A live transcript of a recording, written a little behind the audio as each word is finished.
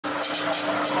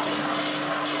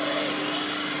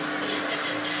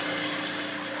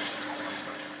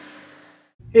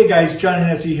Hey guys, John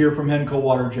Hennessy here from Hennco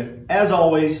Waterjet. As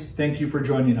always, thank you for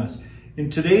joining us. In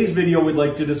today's video, we'd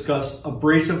like to discuss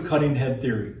abrasive cutting head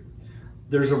theory.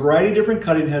 There's a variety of different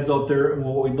cutting heads out there, and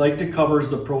what we'd like to cover is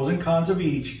the pros and cons of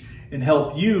each and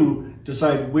help you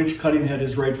decide which cutting head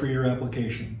is right for your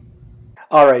application.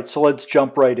 All right, so let's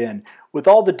jump right in. With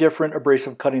all the different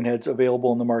abrasive cutting heads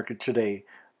available in the market today,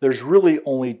 there's really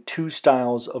only two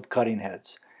styles of cutting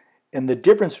heads. And the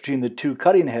difference between the two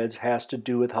cutting heads has to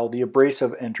do with how the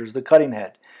abrasive enters the cutting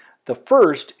head. The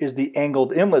first is the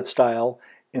angled inlet style,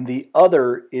 and the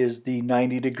other is the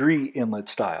 90-degree inlet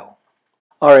style.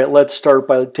 All right, let's start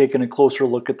by taking a closer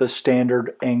look at the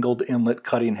standard angled inlet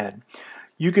cutting head.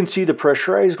 You can see the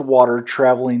pressurized water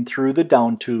traveling through the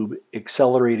down tube,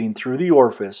 accelerating through the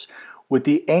orifice, with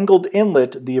the angled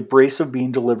inlet, the abrasive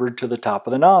being delivered to the top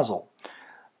of the nozzle.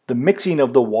 The mixing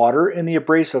of the water and the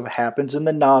abrasive happens in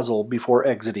the nozzle before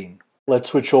exiting. Let's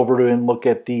switch over to and look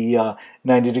at the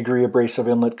 90-degree abrasive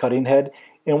inlet cutting head.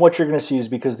 And what you're going to see is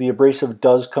because the abrasive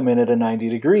does come in at a 90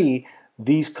 degree,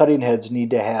 these cutting heads need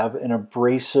to have an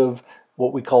abrasive,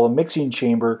 what we call a mixing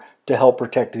chamber, to help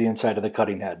protect the inside of the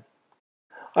cutting head.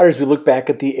 All right, as we look back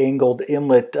at the angled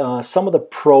inlet, some of the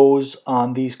pros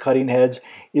on these cutting heads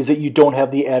is that you don't have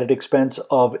the added expense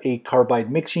of a carbide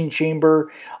mixing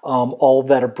chamber. All of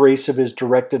that abrasive is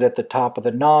directed at the top of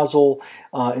the nozzle,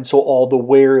 and so all the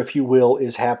wear, if you will,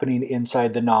 is happening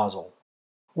inside the nozzle.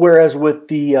 Whereas with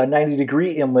the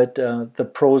 90-degree inlet,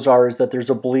 the pros is that there's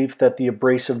a belief that the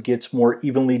abrasive gets more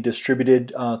evenly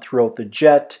distributed throughout the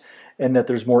jet, and that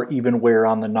there's more even wear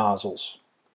on the nozzles.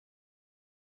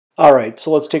 All right,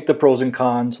 so let's take the pros and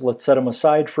cons, let's set them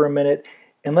aside for a minute,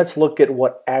 and let's look at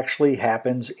what actually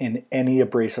happens in any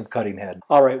abrasive cutting head.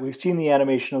 All right, we've seen the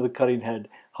animation of the cutting head.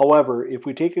 However, if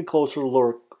we take a closer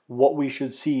look, what we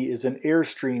should see is an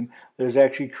airstream that is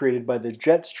actually created by the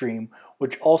jet stream,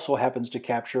 which also happens to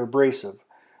capture abrasive.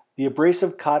 The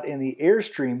abrasive caught in the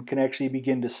airstream can actually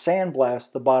begin to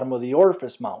sandblast the bottom of the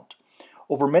orifice mount.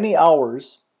 Over many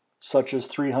hours, such as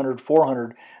 300,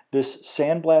 400, this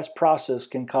sandblast process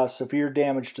can cause severe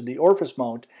damage to the orifice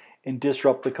mount and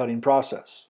disrupt the cutting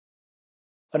process.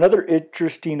 Another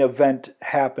interesting event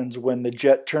happens when the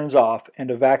jet turns off and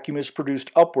a vacuum is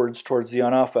produced upwards towards the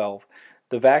on-off valve.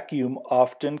 The vacuum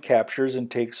often captures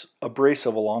and takes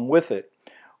abrasive along with it.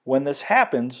 When this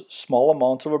happens, small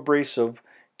amounts of abrasive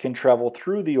can travel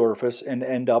through the orifice and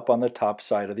end up on the top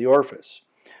side of the orifice.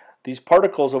 These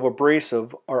particles of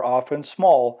abrasive are often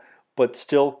small, but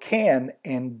still can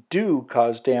and do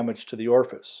cause damage to the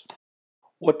orifice.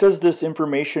 What does this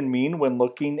information mean when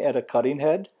looking at a cutting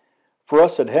head? For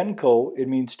us at Hennco, it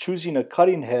means choosing a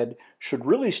cutting head should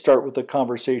really start with a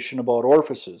conversation about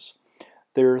orifices.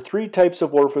 There are three types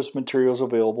of orifice materials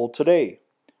available today: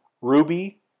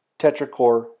 ruby,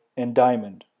 tetracore, and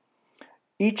diamond.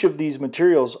 Each of these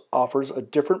materials offers a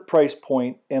different price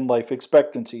point and life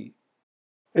expectancy.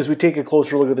 As we take a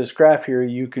closer look at this graph here,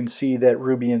 you can see that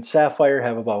ruby and sapphire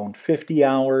have about 50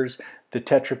 hours, the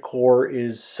tetracore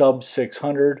is sub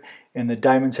 600, and the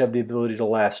diamonds have the ability to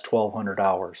last 1200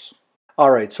 hours.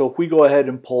 Alright, so if we go ahead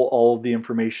and pull all of the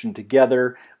information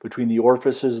together between the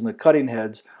orifices and the cutting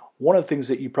heads, one of the things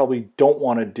that you probably don't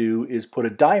want to do is put a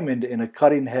diamond in a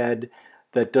cutting head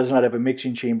that does not have a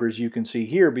mixing chamber, as you can see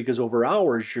here, because over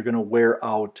hours you're going to wear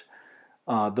out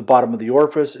the bottom of the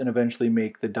orifice and eventually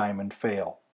make the diamond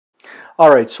fail.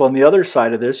 Alright, so on the other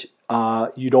side of this,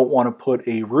 you don't want to put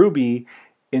a ruby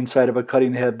inside of a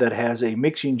cutting head that has a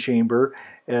mixing chamber,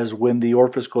 as when the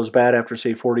orifice goes bad after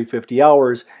say 40-50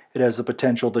 hours, it has the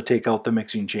potential to take out the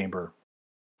mixing chamber.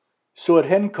 So at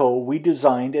Hennco, we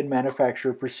designed and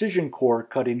manufacture precision core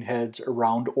cutting heads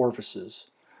around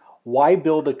orifices. Why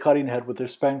build a cutting head with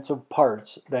expensive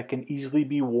parts that can easily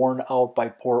be worn out by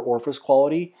poor orifice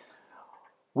quality?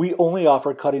 We only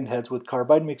offer cutting heads with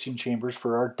carbide mixing chambers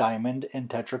for our diamond and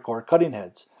tetracore cutting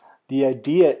heads. The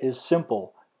idea is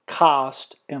simple.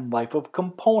 Cost and life of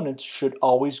components should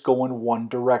always go in one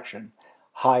direction,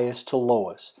 highest to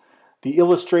lowest. The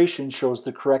illustration shows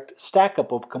the correct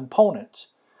stack-up of components.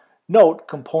 Note,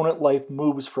 component life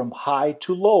moves from high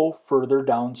to low further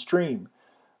downstream.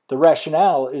 The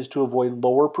rationale is to avoid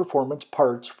lower performance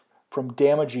parts from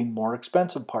damaging more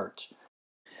expensive parts.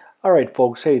 Alright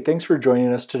folks, hey, thanks for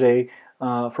joining us today.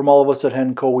 From all of us at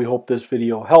Hennco, we hope this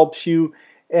video helps you.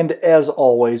 And as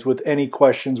always, with any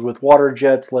questions with water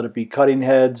jets, let it be cutting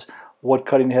heads, what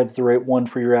cutting head's the right one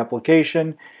for your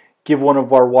application, give one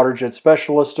of our water jet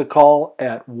specialists a call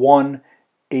at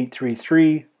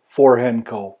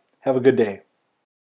 1-833-4HENCO. Have a good day.